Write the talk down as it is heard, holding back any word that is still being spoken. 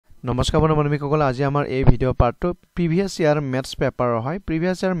নমস্কাৰ বন্ধুসকল আজি আমাৰ এই ভিডিও পাৰ্টটো প্ৰিভিয়াস ইয়াৰ ম্যাথছ পেপাৰৰ হয়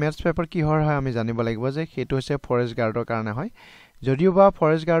প্ৰিভিয়াস ইয়াৰ ম্যাথছ পেপাৰ কি হয় আমি জানিব লাগিব যে হেতু হৈছে ফৰেষ্ট গাৰ্ডৰ কাৰণে হয় যদিও বা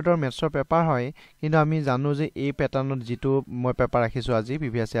ফৰেষ্ট গাৰ্ডৰ ম্যাথছৰ পেপাৰ হয় কিন্তু আমি জানো যে এই প্যাটাৰ্নত যেটো মই পেপাৰ ৰাখিছো আজি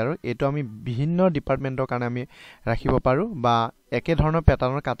প্ৰিভিয়াস ইয়াৰৰ এটো আমি বিভিন্ন ডিপাৰ্টমেন্টৰ কাৰণে আমি ৰাখিব পাৰো বা একে ধৰণৰ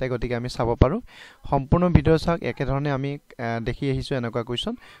প্যাটাৰ্নৰ কাটে গতিকে আমি চাব পাৰো সম্পূৰ্ণ ভিডিও চাওক একে ধৰণে আমি দেখি আহিছো এনেকুৱা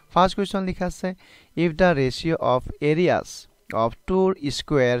কোৱেশ্চন ফাৰ্স্ট কোৱেশ্চন লিখা আছে if da ৰেশিও of এৰিয়াস of two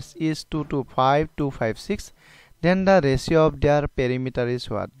squares is 2 to 5 2 5 6 then the ratio of their perimeter is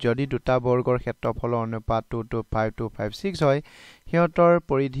what যদি দুটা বৰ্গৰ ক্ষেত্ৰফলৰ অনুপাত 2 to 5 2 5 6 হয় হিয়তৰ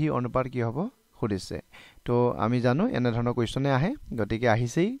পৰিধি অনুপাত কি হ'ব খুদিছে তো আমি জানো এনে ধৰণৰ কোৱেশ্চনে আহে গতিকে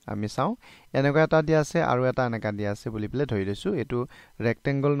আহিছেই আমি চাও এনেকুৱা এটা দিয়া আছে আৰু এটা এনেকা দিয়া আছে বুলি পেলে ধৰি লৈছো এটো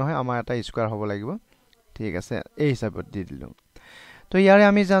ৰেক্টেংগল নহয় আমাৰ এটা স্কয়াৰ হ'ব লাগিব ঠিক আছে এই হিচাপত দি দিলো তো ইয়াৰে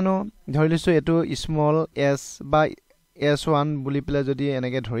আমি জানো ধৰি লৈছো এটো স্মল s বা S1 বুলি পেলে যদি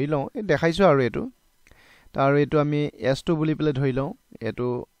এনেকে ধৰি লও দেখাইছো আৰু এটো তাৰ এটো আমি S2 বুলি পেলে ধৰি লও এটো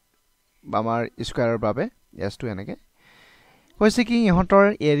আমাৰ স্কয়াৰৰ বাবে S2 এনেকে কৈছে কি ইহতৰ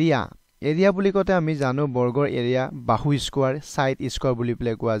এৰিয়া বুলি কতে আমি জানো বৰ্গৰ এৰিয়া বাহু স্কয়াৰ সাইড স্কয়াৰ বুলি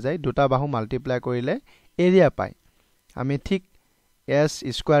পেলে কোৱা যায় দুটা বাহু মাল্টিপ্লাই কৰিলে এৰিয়া পায় আমি ঠিক S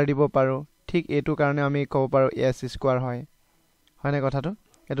স্কয়াৰ দিব পাৰো ঠিক এটো কাৰণে আমি ক'ব পাৰো S স্কয়াৰ হয় হয়নে কথাটো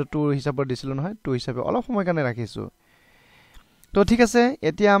এটো 2 হিচাপত দিছিল নহয় 2 হিচাপে অলপ সময় কাৰণে ৰাখিছো তো ঠিক আছে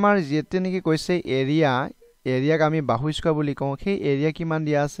এতিয়া আমাৰ যেতে নেকি কৈছে এৰিয়াক আমি বাহু স্কয়াৰ বুলি কওঁ সেই এৰিয়া কিমান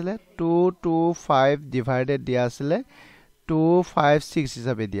দিয়া আছিল 2 2 5 ডিভাইডেড দিয়া আছিল 2 5 6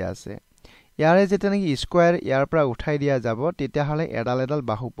 হিচাপে দিয়া আছে ইয়াৰে যেতে নেকি স্কয়াৰ ইয়াৰ পৰা উঠাই দিয়া যাব তেতিয়া হলে এডাল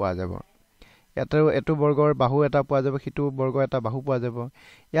বাহু পোৱা যাব এটো বৰ্গৰ বাহু এটা পোৱা যাব হিটো বৰ্গৰ এটা বাহু পোৱা যাব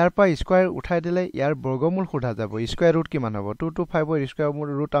ইয়াৰ পৰা স্কয়াৰ উঠাই দিলে ইয়াৰ বৰ্গমূল সোধা যাব স্কয়াৰ ৰুট কিমান হ'ব 2 to 5 ৰ স্কয়াৰ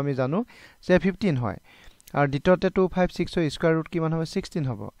ৰুট আমি জানো যে 15 হয় আৰ দ্বিতীয়তে 2 5 6 ৰ স্কয়াৰ ৰুট কিমান হ'ব 16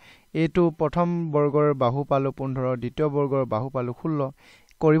 হ'ব এটো প্ৰথম বৰ্গৰ বাহু পালো 15 দ্বিতীয় বৰ্গৰ বাহু পালো 16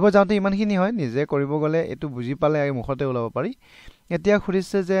 কৰিব যাওতে ইমানখিনি হয় নিজে কৰিব গলে এটো বুজি পালে আই মুখতে ওলাব পাৰি এতিয়া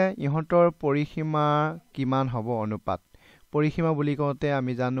খুৰিছে যে ইহতৰ পৰিসীমা কিমান হ'ব অনুপাত পৰিসীমা বুলি কওঁতে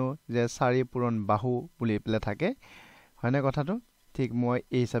আমি জানো যে 4 পূৰণ বাহু বুলি পেলে থাকে হয়নে কথাটো ঠিক মই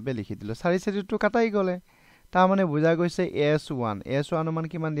এই হিচাপে লিখি দিলো 4 4টো কাটাই গলে তা মানে বুজা গৈছে S1 মান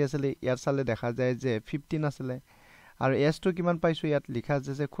কিমান দি আছিল ইয়াত চালে দেখা যায় যে 15 আছিল আৰু S2 কিমান পাইছো ইয়াত লিখা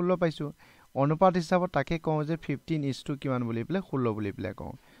আছে যে 16 পাইছো অনুপাত হিচাপত তাকে কওঁ যে 15 কিমান বুলি পেলে 16 বুলি পেলে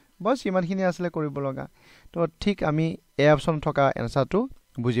কওঁ বস ইমানখিনি আছিল কৰিব লগা তো ঠিক আমি এ অপচন থকা এনসাৰটো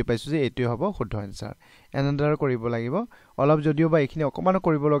বুজি পাইছো যে এটোই হ'ব শুদ্ধ এনসাৰ এনেদৰে কৰিব লাগিব অলপ যদিও বা এখিনি অকমান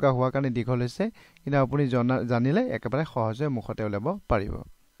কৰিব লগা হোৱা কাৰণে দীঘল হৈছে কিন্তু আপুনি জানিলে একেবাৰে সহজে মুখতে ওলাব পাৰিব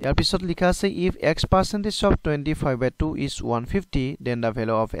ইয়াৰ পিছত লিখা আছে if x% of 25/2 is 150 then the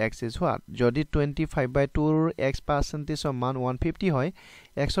value of x is what যদি 25/2 ৰ x% of মান 150 হয়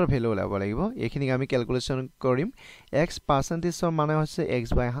x ৰ ভ্যালু ওলাব লাগিব এখিনি আমি ক্যালকুলেশন কৰিম x% of মানে হৈছে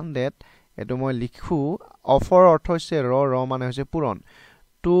x/100 এটো মই লিখু অফৰ অৰ্থ হৈছে ৰ মানে হৈছে পূৰণ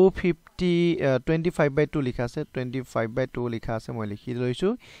 25/2 লিখা আছে 25/2 লিখা আছে মই লিখি লৈছো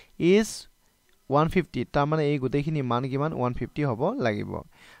is 150 তাৰ মানে এই গোটেইখিনি মান কিমান 150 হ'ব লাগিব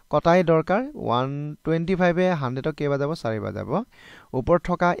কটাই দৰকাৰ 125 এ 100 ক কেবা যাব 4 বা যাব ওপৰ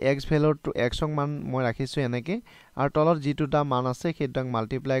থকা x ভ্যালু টু x ক মান মই ৰাখিছো এনেকে আৰু তলত যেটোটা মান আছে সেইটাক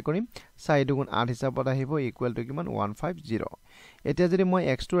মাল্টিপ্লাই কৰিম 4 দুগুণ 8 হিচাপত আহিব ইকুৱেল টু কিমান 150 এতিয়া যদি মই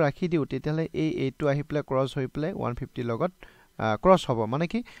x টো ৰাখি দিও তেতিয়ালে এই 8 টো আহি প্লে ক্ৰস হৈ প্লে 150 লগত ক্ৰস হ'ব মানে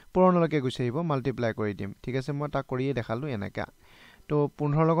কি পূৰণলৈকে গুছি আহিব মাল্টিপ্লাই কৰি দিম ঠিক আছে মই তা কৰিয়ে দেখালো এনেকা তো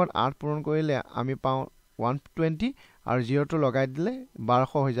 15 লগত 8 পূৰণ কৰিলে আমি পাও 120 আৰু 0 টো লগাই দিলে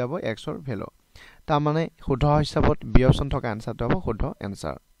 1200 হৈ যাব x ৰ ভ্যালু তা মানে শুদ্ধ হিচাপত বি অপচন থকা আনসাৰটো হ'ব শুদ্ধ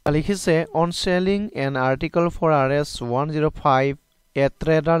আনসাৰ লিখিছে on selling an article for rs 105 a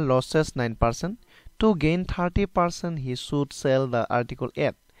trader losses 9% to gain 30% he should sell the article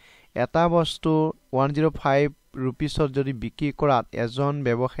at এটা বস্তু 105 rupeesত যদি বিক্ৰী কৰাত এজন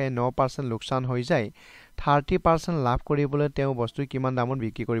ব্যৱসায়ী 9% লোকসান হৈ যায় 30% লাভ কৰিবলৈ তেওঁ বস্তু কিমান দামত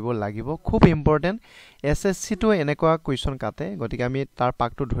বিক্ৰী কৰিব লাগিব খুব ইম্পৰ্টেন্ট এসএসসি টো এনেকুৱা কোৱেশ্চন কাটে গতিকে আমি তাৰ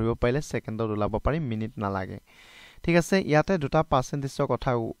পাকটো ধৰিব পাৰিলে সেকেন্ডত ওলাব পাৰিম মিনিট নালাগে ঠিক আছে ইয়াতে দুটা পাৰ্চেন্টেজৰ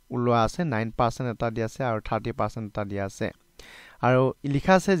কথা ওলোৱা আছে 9% এটা দিয়া আছে আৰু 30% এটা দিয়া আছে আৰু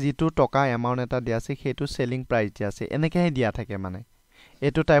লিখা আছে যেটো টকা এমাউন্ট এটা দিয়া আছে হেতু সেলিং প্ৰাইস দিয়া আছে এনেকৈ দিয়া থাকে মানে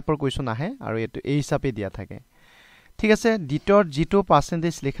এটো টাইপৰ কোৱেশ্চন আহে আৰু এটো এই হিচাপে দিয়া থাকে ঠিক আছে দ্বিতীয় যেটো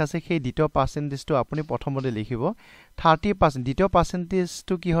পাৰ্সেন্টেজ লেখা আছে সেই দ্বিতীয় পাৰ্সেন্টেজটো আপুনি প্ৰথমতে লিখিব 30% দ্বিতীয়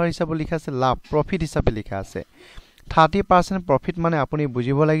পাৰ্সেন্টেজটো কি হয় হিচাপে লিখা আছে লাভ প্ৰফিট হিচাপে লিখা আছে 30% প্ৰফিট মানে আপুনি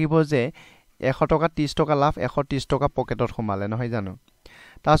বুজিব লাগিব যে 100 টকা 30 টকা লাভ 130 টকা পকেটত সোমালে নহয় জানো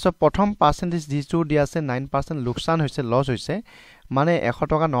তাৰপিছত প্ৰথম পাৰ্চেন্টেজ যিটো দিয়া আছে 9% লোকচান হৈছে লছ হৈছে মানে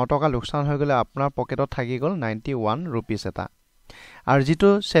 100 টকা 9 টকা লোকচান হৈ গলে আপোনাৰ পকেটত থাকি গল 91 रुपीस এটা আৰু যিটো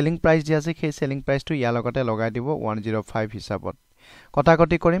সেলিং প্ৰাইস দিয়া আছে সেই সেলিং প্ৰাইসটো ইয়াৰ লগতে লগাই দিব 105 হিচাপত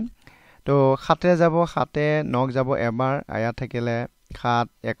কটাকটি কৰিম তো 7 যাব 7 9 যাব এবাৰ আয়া থাকিলে 7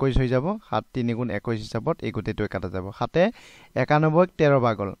 21 হৈ যাব 7 3 গুণ 21 হিচাপত এই গুটেটো কাটা যাব 7 91 13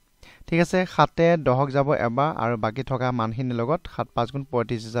 বাগল ঠিক আছে 7 10 যাব এবাৰ আৰু বাকি থকা মানখিনি লগত 7 5 গুণ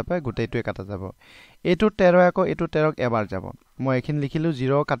 35 হিচাপে গুটেটো কাটা যাব এটো 13 আকৌ এটো 13 এবাৰ যাব মই এখিনি লিখিলো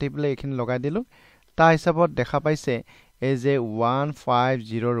 0 কাটি পেলে এখিনি লগাই দিলো তা হিচাপত দেখা পাইছে এই যে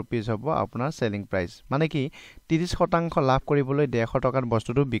 150 रुपीस হ'ব আপোনাৰ সেলিং প্ৰাইস মানে কি 30% লাভ কৰিবলৈ 150 টকাৰ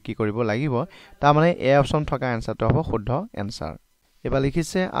বস্তুটো বিক্ৰী কৰিব লাগিব তাৰ মানে এ অপচন থকা আনসাৰটো হ'ব শুদ্ধ আনসাৰ এবাৰ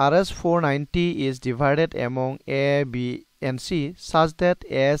লিখিছে RS 490 is divided among A B and C such that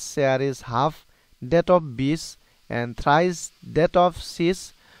A's share is half that of B's and thrice that of C's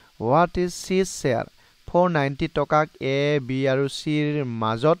what is C's share 490 টকাক A B আৰু C ৰ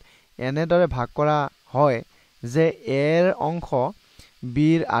মাজত এনেদৰে ভাগ কৰা হয় যে এৰ অংশ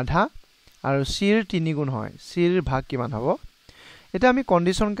বিৰ আধা আৰু সিৰ 3 গুণ হয় সিৰ ভাগ কিমান হ'ব এটা আমি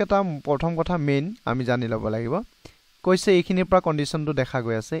কন্ডিশন কেটা প্ৰথম কথা মেইন আমি জানি লব লাগিব কৈছে এইখিনিৰ পৰা কন্ডিশনটো দেখা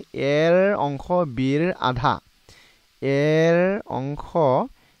গৈ আছে এৰ অংশ বিৰ আধা এৰ অংশ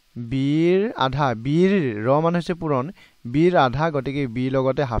বিৰ আধা বিৰ ৰ মান হৈছে পূৰণ বিৰ আধা গতিকে বি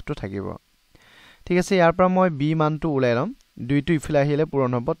লগতে হাফটো থাকিব ঠিক আছে ইয়াৰ পৰা মই বি মানটো উলাই লম দুইটো ইফালে আহিলে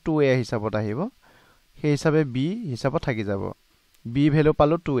পূৰণ হ'ব 2a হিচাপত আহিব সেই হিচাপে b হিচাপত থাকি যাব b ভ্যালু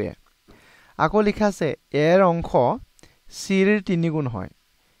পালো 2a আকৌ লিখা আছে এৰ অংশ c ৰ 3 গুণ হয়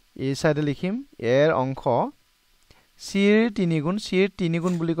এই সাইডে লিখিম এৰ অংশ c ৰ 3 গুণ c ৰ 3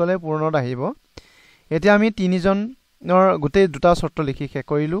 গুণ বুলি কলে পূৰণত আহিব এতিয়া আমি তিনিজনৰ গুটেই দুটা শৰ্ত লিখি শেষ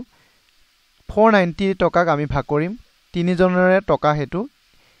কৰিলো 490 টকাক আমি ভাগ কৰিম তিনিজনৰে টকা হেতু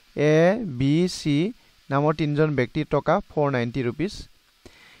A B C নামৰ তিনজন ব্যক্তিৰ টকা 490 रुपीस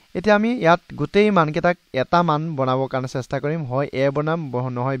এতিয়া আমি ইয়াত গুটেই মানকেটাক এটা মান বনাবৰ কাৰণে চেষ্টা কৰিম হয় A বনাম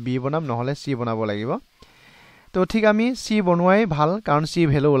নহয় B বনাম নহলে C বনাব লাগিব তো ঠিক আমি C বনোৱাই ভাল কাৰণ C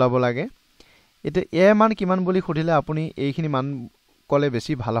ভ্যালু ওলাব লাগে এটা A মান কিমান বুলি খুদিলে আপুনি এইখিনি মান কলে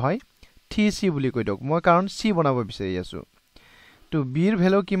বেছি ভাল হয় 3C বুলি কৈ দক মই কাৰণ C বনাব বিচাৰি আছো তো B ৰ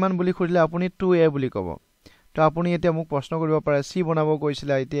ভ্যালু কিমান বুলি খুদিলে আপুনি 2A বুলি কব তো আপুনি এতিয়া মোক প্ৰশ্ন কৰিব পাৰে C বনাব কৈছিল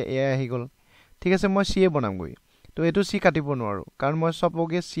এতিয়া A আহি গল ঠিক আছে মই C বনাম গৈ তো এটো C কাটিব নোৱাৰো কাৰণ মই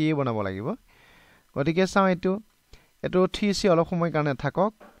সবকে C বনাব লাগিব গতিকে চাও এটো 3C অলপ সময় কাৰণে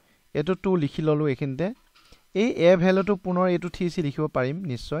থাকক এটো 2 লিখি ললো এখিনতে এই A ভ্যালুটো পুনৰ এটো 3C লিখিব পাৰিম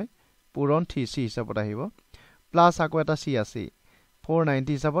নিশ্চয় পুৰণ 3C হিচাপত আহিব প্লাস আকৌ এটা C আছে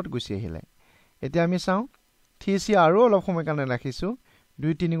 490 হিচাপত গুছি আহিলে এতিয়া আমি চাও 3C আৰু অলপ সময় কাৰণে ৰাখিছো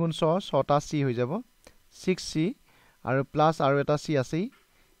 2 3 গুণ 6 6টা C হৈ যাব 6C আৰু প্লাস আৰু এটা C আছে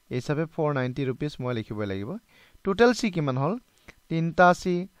এই হিচাপে 490 रुपीस মই লিখিব লাগিব টোটাল C কিমান হল 3টা C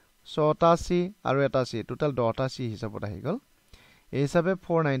 6টা C আৰু এটা C টোটাল 10টা C হিচাপত আহি গল এই হিচাপে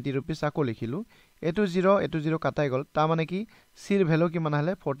 490 रुपीस আকৌ লিখিলো এটো 0 কাটাই গল তা মানে কি C ৰ ভ্যালু কিমান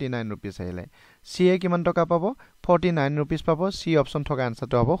আহিলে 49 रुपीस আহিলে C এ কিমান টকা পাব 49 रुपीस পাব C অপচন থকা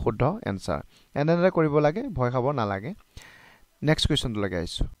আনসাৰটো হ'ব শুদ্ধ আনসাৰ এনেদৰে কৰিব লাগে ভয় খাব না লাগে নেক্সট কোৱেশ্চনটো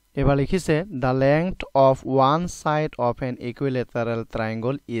লগাইছো এবাৰ লিখিছে the length of one side of an equilateral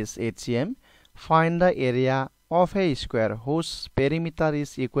triangle is 8 cm find the area of a square whose perimeter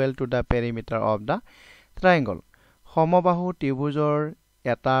is equal to the perimeter of the triangle সমবাহু ত্ৰিভুজৰ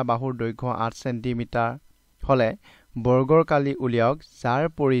এটা বাহুৰ দৈৰ্ঘ্য 8 cm হলে বৰ্গৰ কালি উলিয়াওক যাৰ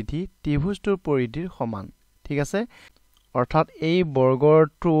পৰিধি ত্ৰিভুজটোৰ পৰিধিৰ সমান ঠিক আছে অৰ্থাৎ এই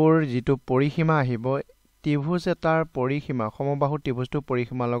বৰ্গটোৰ যিটো পৰিসীমা আহিব ত্ৰিভুজ এটাৰ পৰিসীমা সমবাহু ত্ৰিভুজটোৰ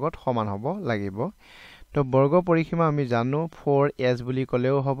পৰিসীমাৰ লগত সমান হ'ব লাগিব তো বৰ্গ পৰিসীমা আমি জানো 4s বুলি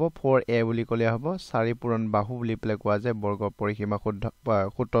কলেও হ'ব 4a বুলি কলে হ'ব 4 পূৰণ বাহু বুলি প্লে কোৱা যায় বৰ্গ পৰিসীমা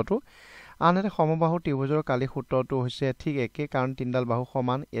সূত্ৰটো আনহাতে সমবাহু ত্ৰিভুজৰ কালি সূত্ৰটো হৈছে ঠিক একে কাৰণ তিনডাল বাহু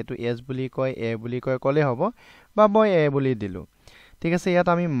সমান এটো s বুলি কয় a বুলি কয় কলে হ'ব বা মই a বুলি দিলো ঠিক আছে ইয়াত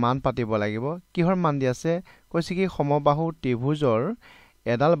আমি মান পাতিব লাগিব কিহৰ মান দি আছে কৈছে কি সমবাহু ত্ৰিভুজৰ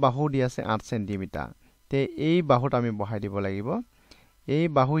এডাল বাহু দি আছে 8 cm তে এই বাহুত আমি বহাই দিব লাগিব এই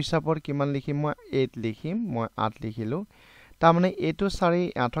বাহু হিচাপৰ কিমান লিখিম মই 8 লিখিম মই 8 লিখিলো তাৰ মানে এটো 4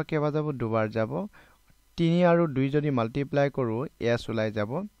 8 কেবা যাব দুবাৰ যাব 3 আৰু 2 যদি মাল্টিপ্লাই কৰো s ওলাই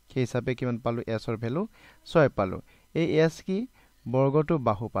যাব সেই হিচাপে কিমান পালো s ৰ ভ্যালু 6 পালো এই s কি বৰ্গটো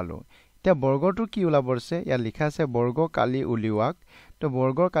বাহু পালো এতিয়া বৰ্গটো কি ওলাবৰছে ইয়া লিখা আছে বৰ্গ কালি উলিওৱাক তো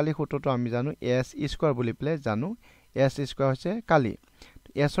বৰ্গৰ কালি সূত্ৰটো আমি জানো s স্কয়াৰ বুলি প্লে জানো s স্কয়াৰ হৈছে কালি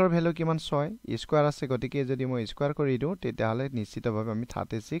s ৰ ভ্যালু কিমান 6 স্কয়াৰ আছে গতিকে যদি মই স্কয়াৰ কৰি দিও তেতিয়াহলে নিশ্চিতভাৱে আমি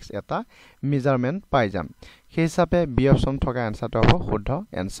 36 এটা মেজাৰমেন্ট পাই যাম সেই হিচাপে বি অপচন থকা আনসাৰটো হ'ব শুদ্ধ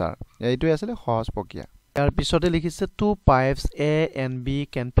আনসাৰ এইটোই আছিল সহজ প্ৰক্ৰিয়া ইয়াৰ পিছতে লিখিছে two pipes A and B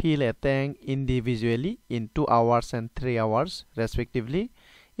can fill a tank individually in 2 hours and 3 hours respectively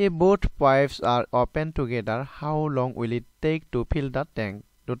if both pipes are open together how long will it take to fill the tank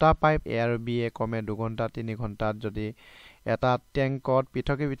দুটা pipe A আৰু B এ কমে 2 ঘণ্টা 3 ঘণ্টাত যদি এটা ট্যাঙ্কত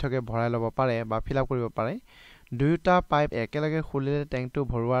পিঠকে পিঠকে ভৰাই লব পাৰে বা ফিল আপ কৰিব পাৰে দুটা পাইপ একেলগে খুলিলে ট্যাঙ্কটো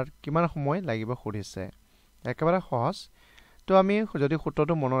ভৰোৱাৰ কিমান সময় লাগিব খুৰিছে একেবাৰে সহজ তো আমি যদি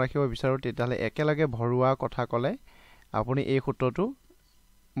সূত্ৰটো মনত ৰাখিব বিচাৰো তেতিয়ালে একেলগে ভৰোৱা কথা কলে আপুনি এই সূত্ৰটো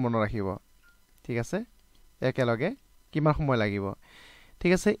মনত ৰাখিব ঠিক আছে একেলগে কিমান সময় লাগিব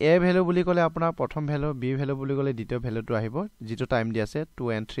ঠিক আছে a ভ্যালু বুলি কলে আপোনাৰ প্ৰথম ভ্যালু b ভ্যালু বুলি কলে দ্বিতীয় ভ্যালুটো আহিব যেটো টাইম দি আছে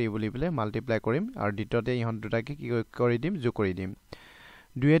 2 and 3 বুলি বলে মাল্টিপ্লাই কৰিম আৰু দ্বিতীয়তে ইহত দুটাকে কি কৰি দিম যোগ কৰি দিম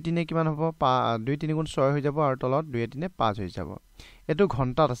 2 3 কিমান হ'ব 2 3 গুণ 6 হৈ যাব আৰু তলত 2 3 5 হৈ যাব এটো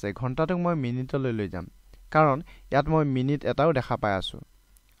ঘন্টাত আছে ঘন্টাটোক মই মিনিটলৈ লৈ যাম কাৰণ ইয়াত মই মিনিট এটাও দেখা পাই আছো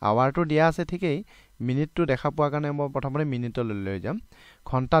আৱাৰটো দিয়া আছে ঠিকই মিনিটটো দেখা পোৱা কাৰণে মই প্ৰথমতে মিনিটলৈ লৈ যাম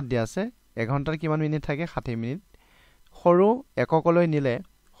ঘন্টাত দিয়া আছে 1 ঘন্টাৰ কিমান মিনিট থাকে 60 মিনিট সৰু এককলৈ নিলে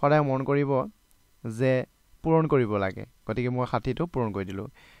সদায় মন কৰিব যে পূৰণ কৰিব লাগে গতিকে মই 60 টো পূৰণ কৰি দিলো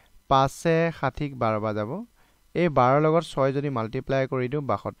 5 এ 60 12 বাজাব এই 12 লগত 6 যদি মাল্টিপ্লাই কৰি দিও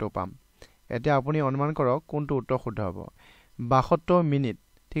 72 পাম এতিয়া আপুনি অনুমান কৰক কোনটো উত্তৰ শুদ্ধ হ'ব 72 মিনিট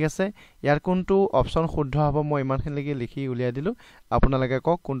ঠিক আছে ইয়াৰ কোনটো অপচন শুদ্ধ হ'ব মই ইমানখিনিলৈকে লিখি উলিয়াই দিলো আপোনালোকে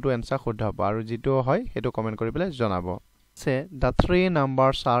কক কোনটো আনসাৰ শুদ্ধ হ'ব আৰু যেটো হয় হেতু কমেন্ট কৰি পেলাই জনাব say the three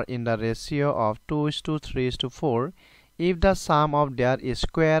numbers are in the ratio of 2:3:4 if the sum of their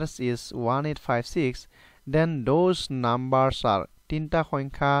squares is 1856 then those numbers are তিনটা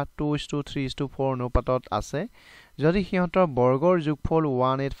সংখ্যা 2:3:4 অনুপাতত আছে যদি সিহঁতৰ বৰ্গৰ যোগফল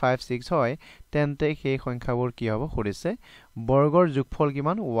 1856 হয় তেন্তে সেই সংখ্যাবোৰ কি হ'ব খুৰিছে বৰ্গৰ যোগফল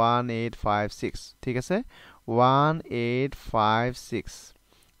কিমান 1856 ঠিক আছে 1856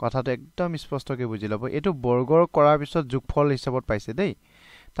 কথাটো একদম স্পষ্টকৈ বুজি লব এটো বৰ্গৰ কৰাৰ পিছত যোগফল হিচাপত পাইছে দেই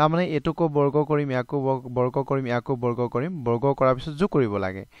তাৰ মানে এটোকো বৰ্গ কৰিম ইয়াকো বৰ্গ কৰিম ইয়াকো বৰ্গ কৰিম বৰ্গ কৰাৰ পিছত যোগ কৰিব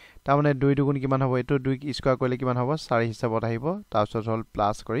লাগে তাৰ মানে 2 দুগুণ কিমান হ'ব এটো 2 স্কয়াৰ কৰিলে কিমান হ'ব 4 হিচাপত আহিব তাৰ পিছত হল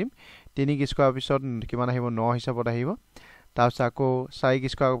প্লাস কৰিম 3 স্কয়াৰ পিছত কিমান আহিব 9 হিচাপত আহিব তাৰ পিছত আকৌ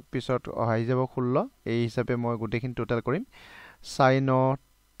 4 স্কয়াৰ পিছত আহি যাব 16 এই হিচাপে মই গুটেখিনি টোটাল কৰিম 4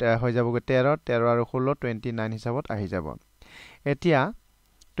 9 হৈ যাব 13 13 আৰু 16 29 হিচাপত আহি যাব এতিয়া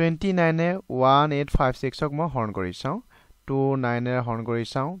 29 এ 1856 ক মই হৰণ কৰি চাও 29 এ হৰণ কৰি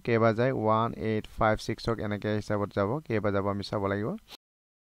চাও কেবা যায় 1856 ক এনেকে হিচাপত যাব কেবা যাব আমি চাব লাগিব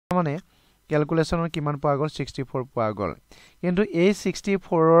মানে ক্যালকুলেশনৰ কিমান পোৱা গল 64 পোৱা গল কিন্তু এই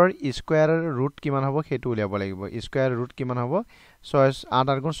 64 ৰ স্কয়াৰ ৰুট কিমান হ'ব হেতু উলিয়াব লাগিব স্কয়াৰ ৰুট কিমান হ'ব 6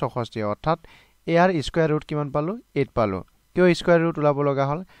 8 গুণ 64 অৰ্থাৎ এৰ স্কয়াৰ ৰুট কিমান পালো 8 পালো কিয় স্কয়াৰ ৰুট উলাব লগা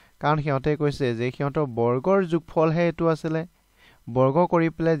হল কাৰণ সিহঁতে কৈছে যে সিহঁতৰ বৰ্গৰ যোগফল হে এটো আছিল বৰ্গ কৰি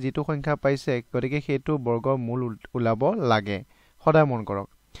প্লে যেটো সংখ্যা পাইছে গতিকে হেতু বৰ্গৰ মূল উলাব লাগে সদায় মন কৰক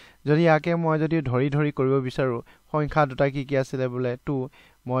যদি ইয়াকে মই যদি ধৰি ধৰি কৰিব বিচাৰো সংখ্যা দুটা কি আছিল বলে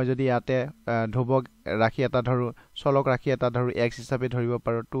 2 মই যদি ইয়াতে ধ্ৰুবক ৰাখি এটা ধৰু চলক ৰাখি এটা ধৰু x হিচাপে ধৰিব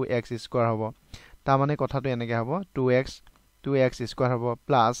পাৰো 2x স্কয়াৰ হ'ব তা মানে কথাটো এনেকে হ'ব 2x স্কয়াৰ হ'ব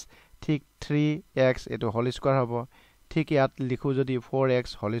প্লাস ঠিক 3x এটো হোল স্কয়াৰ হ'ব ঠিক ইয়াত লিখো যদি 4x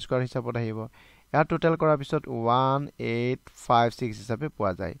হোল স্কয়াৰ হিচাপত আহিব ইয়াৰ টোটাল কৰাৰ পিছত 1856 হিচাপে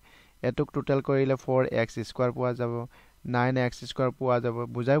পোৱা যায় এটুক টোটাল কৰিলে 4x স্কয়াৰ পোৱা যাব 9x স্কয়াৰ পোৱা যাব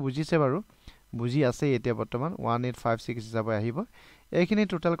বুজিছে বাৰু বুজি আছে এতিয়া বৰ্তমান 1856 হিচাপে আহিব এইখিনি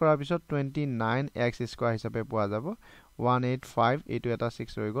টোটাল কৰাৰ পিছত 29x স্কয়াৰ হিচাপে পোৱা যাব 185 এটো এটা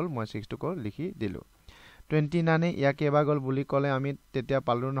 6 ৰৈ গল মই 6 টো লিখি দিলো 29 ইয়াক কেবা গল বুলি কলে আমি তেতিয়া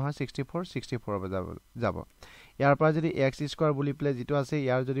পালো নহয় 64 যাব ইয়াৰ পৰা যদি x স্কয়াৰ বুলি প্লে যেটো আছে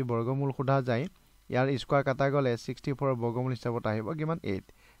ইয়াৰ যদি বৰ্গমূল খুদা যায় ইয়াৰ স্কয়াৰ কাটা গলে 64 বৰ্গমূল হিচাপত আহিব কিমান 8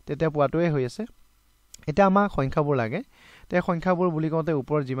 তেতিয়া পোৱাটোৱে হৈ আছে এটা আমাৰ সংখ্যাবোৰ লাগে তে সংখ্যাবোৰ বুলি কওঁতে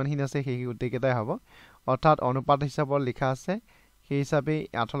ওপৰ যিমানখিনি আছে সেই গুটেকেটাই হ'ব অৰ্থাৎ অনুপাত হিচাপত লিখা আছে সেই হিচাপে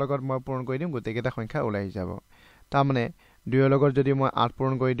 8 লগত মই পূৰণ কৰি দিম গুটেকেটা সংখ্যা ওলাই যাব তাৰ মানে 2 লগত যদি মই 8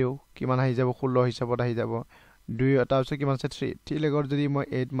 পূৰণ কৰি দিও কিমান আহি যাব 16 হিচাপত আহি যাব 2 এটা আছে কিমান আছে 3 লগত যদি মই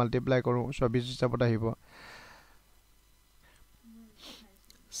 8 মাল্টিপ্লাই কৰো 24 হিচাপত আহিব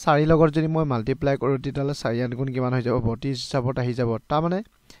 4 লগত যদি মই মাল্টিপ্লাই কৰো তেতিয়ালে 4 গুণ কিমান হৈ যাব 32 হিচাপত আহি যাব তা মানে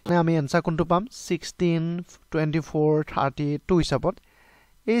আমি আনসাৰ কোনটো পাম 16 24 32 হিচাপত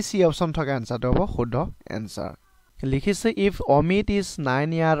এই সি অপচন থকা আনসাৰটো হ'ব শুদ্ধ আনসাৰ লিখিছে if Omit is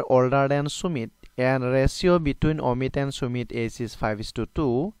 9 year older than Sumit and ratio between Omit and Sumit age is 5:2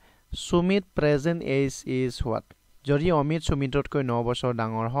 Sumit present age is what যদি অমিত সুমিততকৈ 9 বছৰ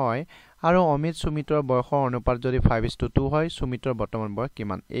ডাঙৰ হয় আৰু অমিত সুমিতৰ বয়সৰ অনুপাত যদি 5:2 হয় সুমিতৰ বৰ্তমান বয়স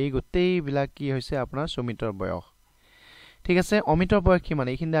কিমান এই গোটেই বিলাক কি হৈছে আপোনাৰ সুমিতৰ বয়স ঠিক আছে অমিতৰ বয়স কিমান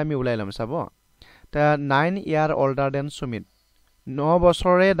এইখিনি আমি উলাই লম চাব তা 9 ইয়াৰ older than সুমিত 9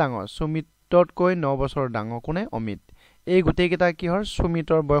 বছৰে ডাঙৰ সুমিততকৈ 9 বছৰ ডাঙৰ কোনে অমিত এই গোটেই কেটা কি হয়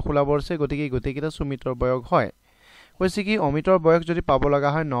সুমিতৰ বয়স ওলাবৰছে গতিকে গোটেই কেটা সুমিতৰ বয়স হয় কৈছে কি অমিতৰ বয়স যদি পাব লগা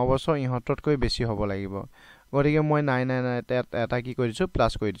হয় 9 বছৰ ইহততকৈ বেছি হ'ব লাগিব গতিকে মই 9 এটা কি কৰিছো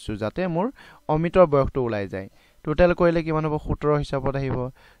প্লাস কৰি দিছো যাতে মোৰ অমিতৰ বয়সটো ওলাই যায় টোটাল কৰিলে কিমান হ'ব 17 হিচাপত আহিব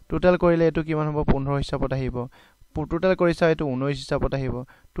টোটাল কৰিলে এটো কিমান হ'ব 15 হিচাপত আহিব টোটাল কৰি চাও এটো 19 হিচাপত আহিব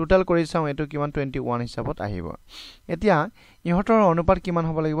টোটাল কৰি চাও এটো কিমান 21 হিচাপত আহিব এতিয়া ইহতৰ অনুপাত কিমান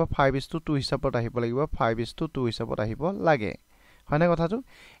হ'ব লাগিব 5:2 হিচাপত আহিব লাগিব 5:2 হিচাপত আহিব লাগে হয়নে কথাটো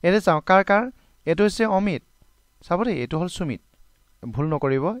এতে চাও কাৰ এটো হৈছে অমিত চাবৰে এটো হল সুমিত ভুল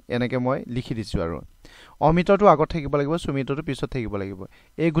নকৰিব এনেকে মই লিখি দিছো আৰু অমিতটো আগত থাকিব লাগিব সুমিতটো পিছত থাকিব লাগিব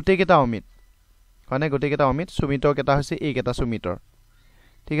এই গুটেই কেটা অমিত হয়নে গুটেই কেটা অমিত সুমিতৰ কেটা হৈছে এই কেটা সুমিতৰ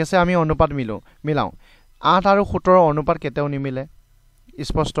ঠিক আছে আমি অনুপাত মিলাও 8 আৰু 17 অনুপাত কেতেও নিমিলে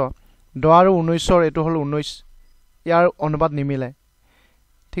স্পষ্ট 10 আৰু 19 এটো হল 19 ইয়াৰ অনুপাত নিমিলে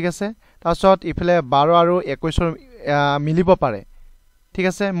ঠিক আছে তাৰছত ইফালে 12 আৰু 21 মিলিব পাৰে ঠিক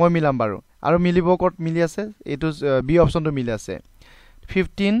আছে মই মিলাম বাৰু আৰু মিলিব কত মিলি আছে এটো বি অপচনটো মিলি আছে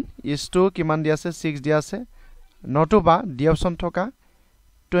 15 কিমান দি আছে 6 দি আছে নতুবা ডি অপচন থকা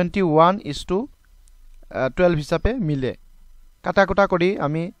 21 হিচাপে মিলে কাটা কৰি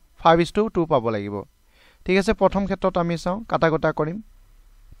আমি 5:2 পাব লাগিব ঠিক আছে প্ৰথম ক্ষেত্ৰত আমি চাও কাটা কৰিম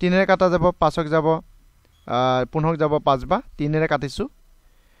 3 ৰে কাটা যাব 5ক যাব 15ক যাব 5 বা 3 ৰে কাটিছো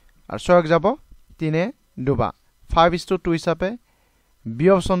আৰু 6ক যাব 3 দুবা 5:2 হিচাপে বি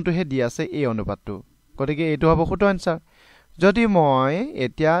অপচনটো হে দি আছে এই অনুপাতটো গতিকে এটো হ'ব শুদ্ধ আনসাৰ যদি মই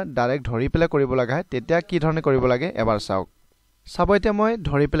এতিয়া ডাইৰেক্ট ধৰি পেলে কৰিব লাগা হয় তেতিয়া কি ধৰণে কৰিব লাগে এবাৰ চাওক চাব এতিয়া মই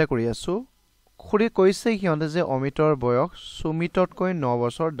ধৰি পেলে কৰি আছো খুৰি কৈছে কিয়তে যে অমিতৰ বয়স সুমিততকৈ 9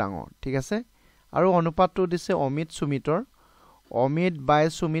 বছৰ ডাঙৰ ঠিক আছে আৰু অনুপাতটো দিছে অমিত সুমিতৰ অমিত বাই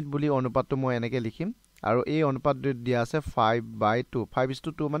সুমিত বুলি অনুপাতটো মই এনেকে লিখিম আৰু এই অনুপাতটো দিয়া আছে 5/2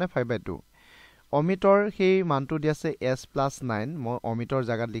 5:2 মানে 5/2 অমিতৰ সেই মানটো দি আছে s+9 মই অমিতৰ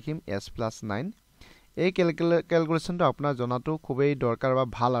জাগাত লিখিম s+9 এই ক্যালকুলেশনটো আপোনাৰ জনাটো খুবেই দৰকাৰ বা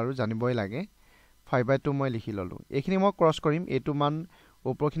ভাল আৰু জানিবই লাগে 5/2 মই লিখি ললো এইখিনি মই ক্ৰস কৰিম এটো মান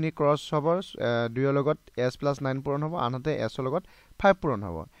ওপৰখিনি ক্ৰস হ'ব 2 ৰ লগত s+9 পূৰণ হ'ব আনহাতে s ৰ লগত 5 পূৰণ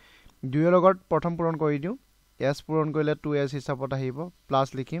হ'ব 2 ৰ লগত প্ৰথম পূৰণ কৰি দিও s পূৰণ কৰিলে 2s হিচাপত আহিব প্লাস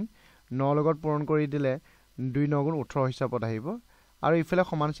লিখিম 9 ৰ লগত পূৰণ কৰি দিলে 2 9 গুণ 18 হিচাপত আহিব আৰু ইফালে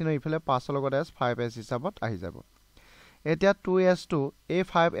সমান চিহ্ন ইফালে 5 ৰ লগত s 5s হিচাপত আহি যাব এতিয়া 2s টো এই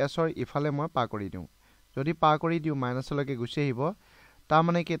 5s ৰ ইফালে মই পা কৰি দিও যদি পা কৰি দিও মাইনাসলৈকে গুছি আহিব তা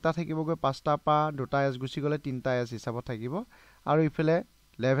মানে কেটা থাকিবগৈ 5টা পা 2টা s গুছি গলে 3টা s হিচাপত থাকিব আৰু ইফালে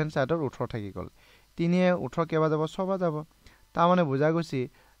 11 সাইডৰ 18 থাকি গল 3 এ 18 কেবা যাব 6 যাব তা মানে বুজা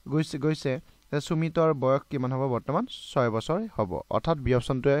গৈছে যে সুমিতৰ বয়স কিমান হ'ব বৰ্তমান 6 বছৰ হ'ব অৰ্থাৎ বি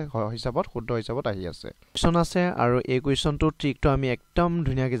অপচনটোৱে হিচাপত শুদ্ধ হিচাপত আহি আছে কোৱেশ্চন আছে আৰু এই কুৱেশ্চনটো ট্ৰিকটো আমি একদম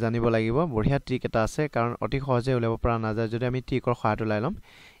ধুনিয়াকে জানিব লাগিব বঢ়িয়া ট্ৰিক এটা আছে কাৰণ অতি সহজে উলাব পৰা নাযায় যদি আমি ট্ৰিকৰ সহায়ত উলাই লম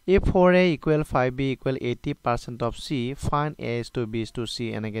if 4a equal 5b equal 80% of c find a is to b is to c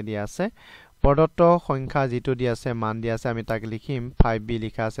এনেকে দিয়া আছে প্ৰদত্ত সংখ্যা যেটো দিয়া আছে মান দিয়া আছে আমি তাক লিখিম 5b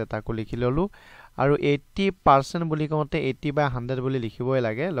লিখা আছে তাকো লিখি ললো আৰু 80% বুলি কওঁতে 80/100 বুলি লিখিবই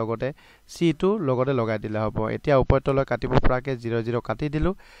লাগে লগতে c টো লগতে লগাই দিলে হ'ব এতিয়া ওপৰতলৈ কাটিব পৰাকে 0 0 কাটি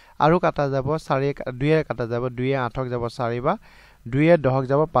দিলো আৰু কাটা যাব 4 2 এ কাটা যাব 2 এ 8ক যাব 4 বা 2 এ 10ক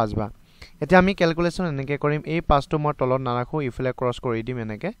যাব 5 বা এতিয়া আমি ক্যালকুলেশন এনেকে কৰিম এই 5 টো মই তলত না ৰাখো ইফালে ক্ৰস কৰি দিম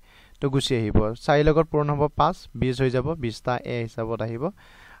এনেকে তো গুছি আহিব 4 লগত পূৰণ হ'ব 5 20 হৈ যাব 20 টা a হিচাপত আহিব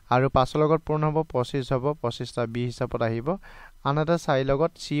আৰু 5 লগত পূৰণ হ'ব 25 হ'ব 25 টা b হিচাপত আহিব আনহাতে 4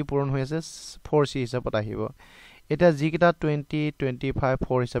 লগত c পূৰণ হৈ আছে 4c হিচাপত আহিব এটা যি কিটা 20 25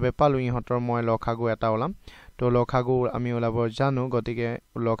 4 হিচাপে পালো ইহতৰ মই লখাগু এটা ওলাম তো লখাগু আমি ওলাব জানো গতিকে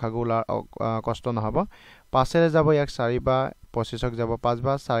লখাগু কষ্ট নহব 5 এ যাব ইয়াক 4 বা 25ক যাব 5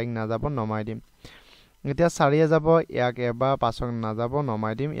 বা 4ক না যাব নমাই দিম এতিয়া 4 এ যাব ইয়াক এবা 5ক না যাব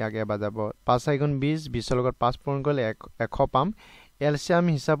নমাই দিম ইয়াক এবা যাব 5 4 গুণ 20 20 লগত 5 পূৰণ কৰিলে 100 পাম এলসিয়াম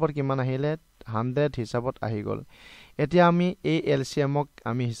হিচাপত কিমান আহিলে 100 হিচাপত আহি গল এতিয়া আমি এই এলসিয়ামক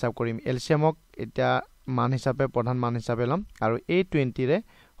আমি হিসাব কৰিম এলসিয়ামক এতিয়া মান হিচাপে প্ৰধান মান হিচাপে লম আৰু এই 20 ৰে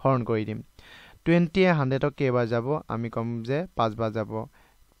হৰণ কৰি দিম 20 এ 100 ক কেবা যাব আমি কম যে 5 বা যাব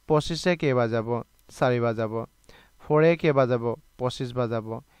 25 এ কেবা যাব 4 বা যাব 4 এ কেবা যাব 25 বা যাব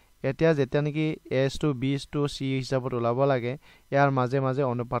এতিয়া যেতিয়া নেকি s to b to c হিচাপত ওলাব লাগে ইয়াৰ মাজে মাজে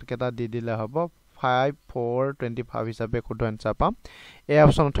অনুপাত কেটা দি দিলে হ'ব 5 4 25 হিচাপে শুদ্ধ এনসাৰ পাম এই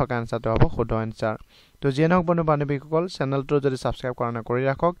অপচনত থকা এনসাৰটো হ'ব শুদ্ধ এনসাৰ তো যেনক বন্ধু বান্ধৱীসকল চেনেলটো যদি সাবস্ক্ৰাইব কৰা না কৰি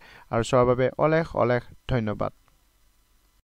ৰাখক আৰু চোৱাৰ বাবে অলেখ ধন্যবাদ